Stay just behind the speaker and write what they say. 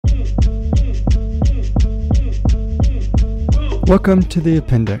Welcome to the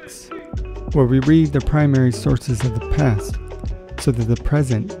appendix, where we read the primary sources of the past so that the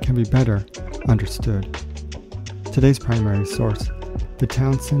present can be better understood. Today's primary source, the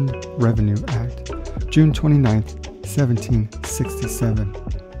Townshend Revenue Act, June 29, 1767.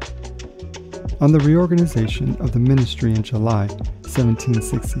 On the reorganization of the ministry in July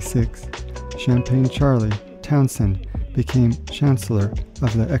 1766, Champagne Charlie Townshend became chancellor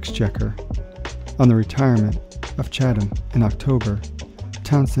of the exchequer. On the retirement of Chatham in October,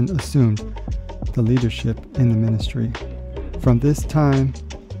 Townshend assumed the leadership in the ministry. From this time,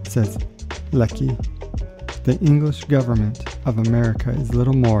 says Lecky, the English government of America is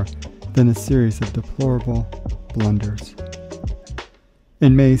little more than a series of deplorable blunders.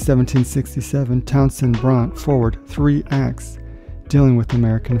 In May 1767, Townshend brought forward 3 acts dealing with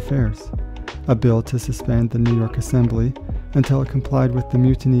American affairs: a bill to suspend the New York Assembly until it complied with the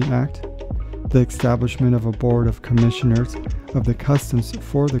Mutiny Act, the establishment of a board of commissioners of the customs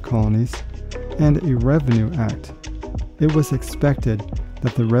for the colonies, and a Revenue Act. It was expected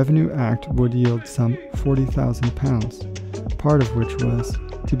that the Revenue Act would yield some £40,000, part of which was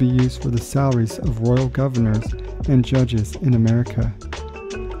to be used for the salaries of royal governors and judges in America.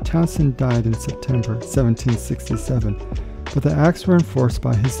 Townshend died in September 1767, but the acts were enforced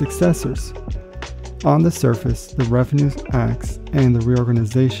by his successors. On the surface, the Revenue Acts and the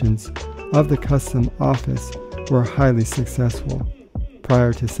reorganizations of the Custom Office were highly successful.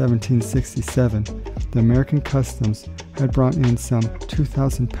 Prior to 1767, the American Customs had brought in some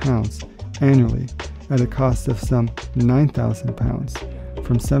 £2,000 annually at a cost of some £9,000.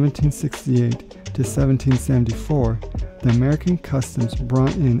 From 1768 to 1774, the American Customs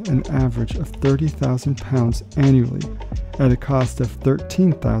brought in an average of £30,000 annually at a cost of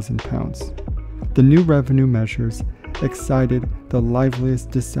 £13,000. The new revenue measures excited the liveliest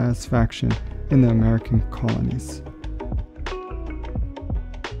dissatisfaction in the American colonies.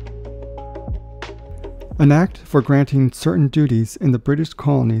 An act for granting certain duties in the British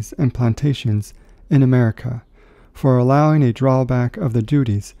colonies and plantations in America, for allowing a drawback of the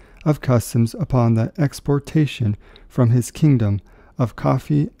duties of customs upon the exportation from his kingdom of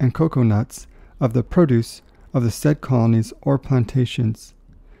coffee and cocoa nuts of the produce of the said colonies or plantations,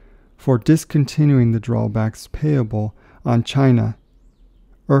 for discontinuing the drawbacks payable on china,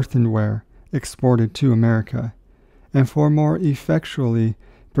 earthenware exported to America, and for more effectually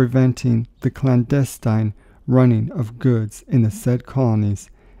preventing the clandestine running of goods in the said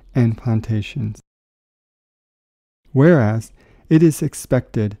colonies and plantations. Whereas it is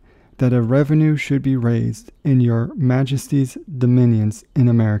expected that a revenue should be raised in your Majesty's dominions in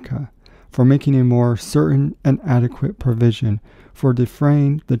America, for making a more certain and adequate provision for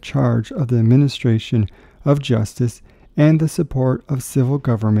defraying the charge of the administration of justice and the support of civil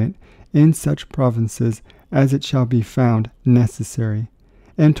government in such provinces as it shall be found necessary,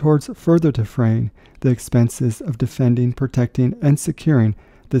 and towards further defraying the expenses of defending, protecting, and securing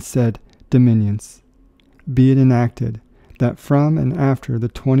the said dominions. Be it enacted that from and after the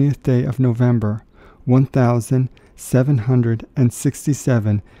 20th day of November,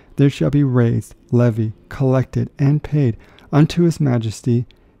 1767, there shall be raised levy, collected, and paid unto his Majesty,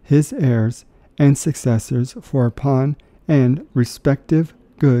 his heirs, and successors for upon and respective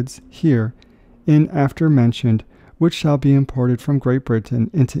goods here in after mentioned, which shall be imported from Great Britain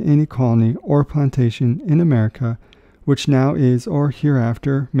into any colony or plantation in America, which now is or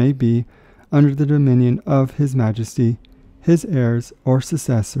hereafter may be under the dominion of his Majesty, his heirs or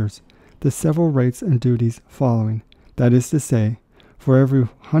successors, the several rates and duties following, that is to say, for every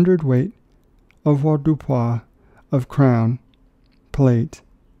 100 weight of avoirdupois of crown, plate,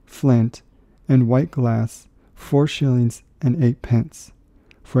 flint, and white glass, 4 shillings and 8 pence.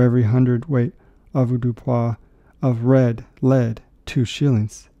 For every 100 weight of avoirdupois of red lead, 2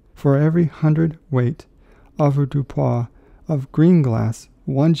 shillings. For every 100 weight of avoirdupois of green glass,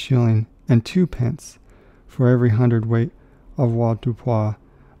 1 shilling and 2 pence. For every 100 weight of avoirdupois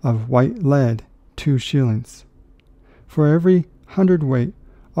of white lead, 2 shillings. For every 100 weight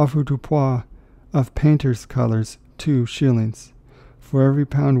of avoirdupois of painter's colors, 2 shillings. For every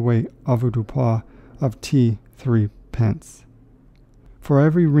pound weight of avoirdupois of tea, 3 pence. For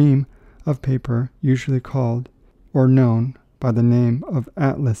every ream of paper usually called or known by the name of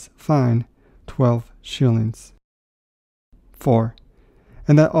Atlas fine, 12 shillings. 4.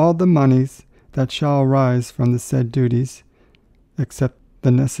 And that all the monies that shall arise from the said duties, except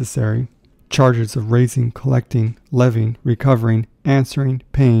the necessary charges of raising, collecting, levying, recovering, answering,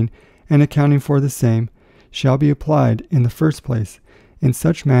 paying, and accounting for the same, shall be applied in the first place in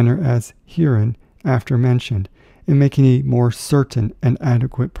such manner as herein after mentioned, in making a more certain and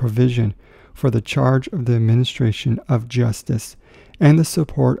adequate provision for the charge of the administration of justice and the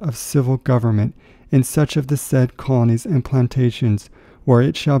support of civil government in such of the said colonies and plantations where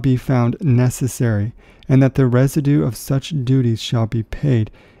it shall be found necessary, and that the residue of such duties shall be paid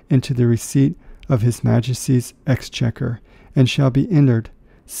into the receipt of His Majesty's exchequer, and shall be entered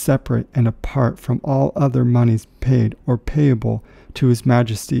separate and apart from all other monies paid or payable to His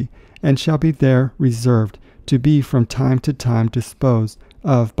Majesty, and shall be there reserved to be from time to time disposed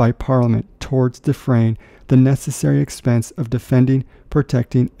of by Parliament towards defraying the necessary expense of defending,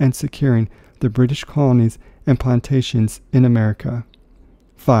 protecting, and securing the British colonies and plantations in America.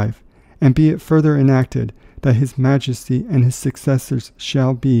 5. And be it further enacted that His Majesty and his successors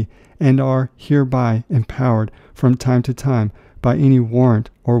shall be and are hereby empowered from time to time by any warrant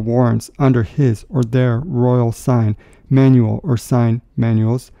or warrants under his or their royal sign, manual or sign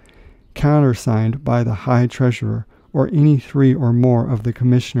manuals, countersigned by the High Treasurer or any 3 or more of the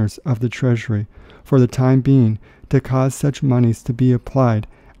Commissioners of the Treasury, for the time being, to cause such moneys to be applied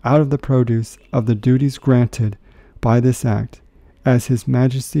out of the produce of the duties granted by this act, as His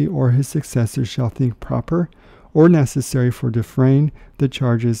Majesty or his successors shall think proper or necessary for defraying the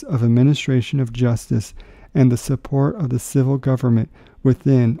charges of administration of justice and the support of the civil government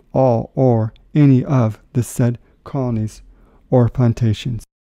within all or any of the said colonies or plantations.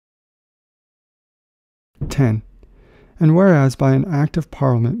 10. And whereas by an act of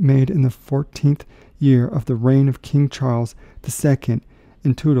Parliament made in the 14th year of the reign of King Charles II,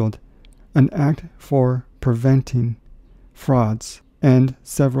 entitled An Act for Preventing Frauds and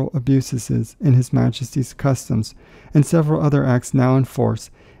several abuses in His Majesty's customs, and several other acts now in force,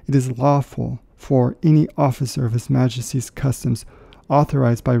 it is lawful for any officer of His Majesty's customs,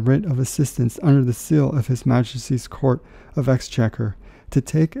 authorized by writ of assistance under the seal of His Majesty's Court of Exchequer, to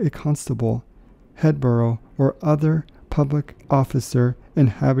take a constable, headborough, or other public officer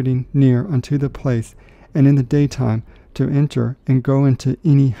inhabiting near unto the place, and in the daytime to enter and go into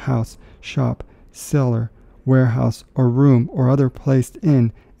any house, shop, cellar, warehouse, or room, or other placed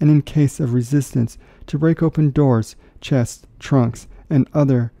in, and in case of resistance, to break open doors, chests, trunks, and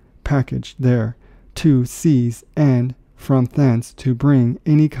other package there, to seize, and from thence to bring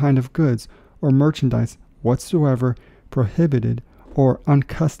any kind of goods or merchandise whatsoever prohibited or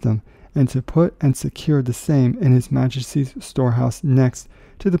unaccustomed, and to put and secure the same in His Majesty's storehouse next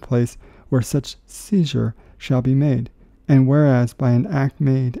to the place where such seizure shall be made. And whereas by an act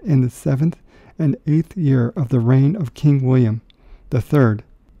made in the 7th and 8th year of the reign of King William III,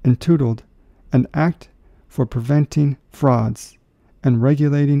 entitled An Act for Preventing Frauds and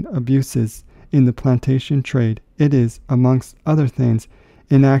Regulating Abuses in the Plantation Trade, it is, amongst other things,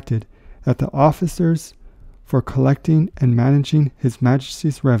 enacted that the officers for collecting and managing His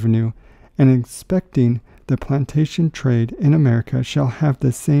Majesty's revenue and inspecting the plantation trade in America shall have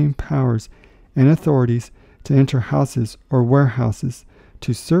the same powers and authorities to enter houses or warehouses,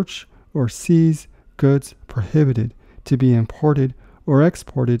 to search or seize goods prohibited to be imported or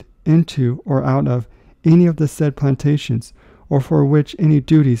exported into or out of any of the said plantations, or for which any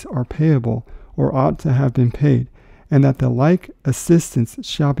duties are payable or ought to have been paid, and that the like assistance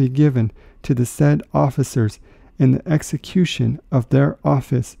shall be given to the said officers in the execution of their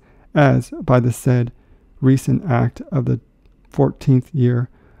office, as by the said recent act of the 14th year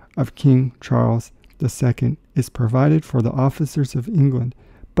of King Charles II is provided for the officers of England,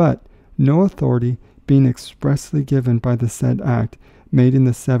 but no authority being expressly given by the said act made in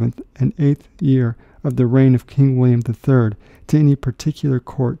the 7th and 8th year of the reign of King William III to any particular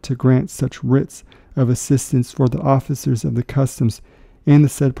court to grant such writs of assistance for the officers of the customs in the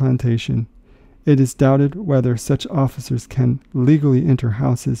said plantation. It is doubted whether such officers can legally enter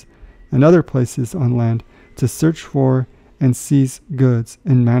houses and other places on land to search for and seize goods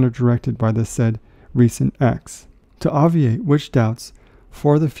in manner directed by the said recent acts. To obviate which doubts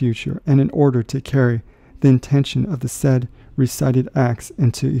for the future, and in order to carry the intention of the said recited acts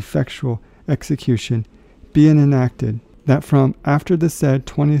into effectual execution, be it enacted that from after the said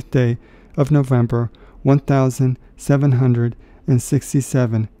 20th day of November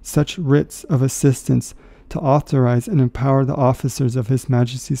 1767 such writs of assistance to authorize and empower the officers of His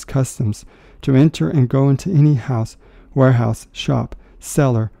Majesty's customs to enter and go into any house, warehouse, shop,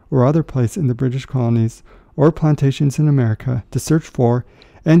 cellar, or other place in the British colonies or plantations in America, to search for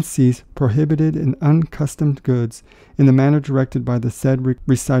and seize prohibited and unaccustomed goods in the manner directed by the said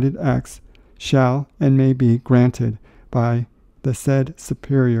recited acts, shall and may be granted by the said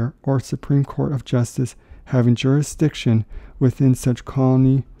Superior or Supreme Court of Justice having jurisdiction within such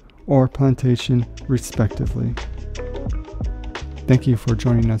colony or plantation respectively. Thank you for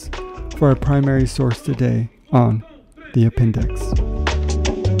joining us for our primary source today on the appendix.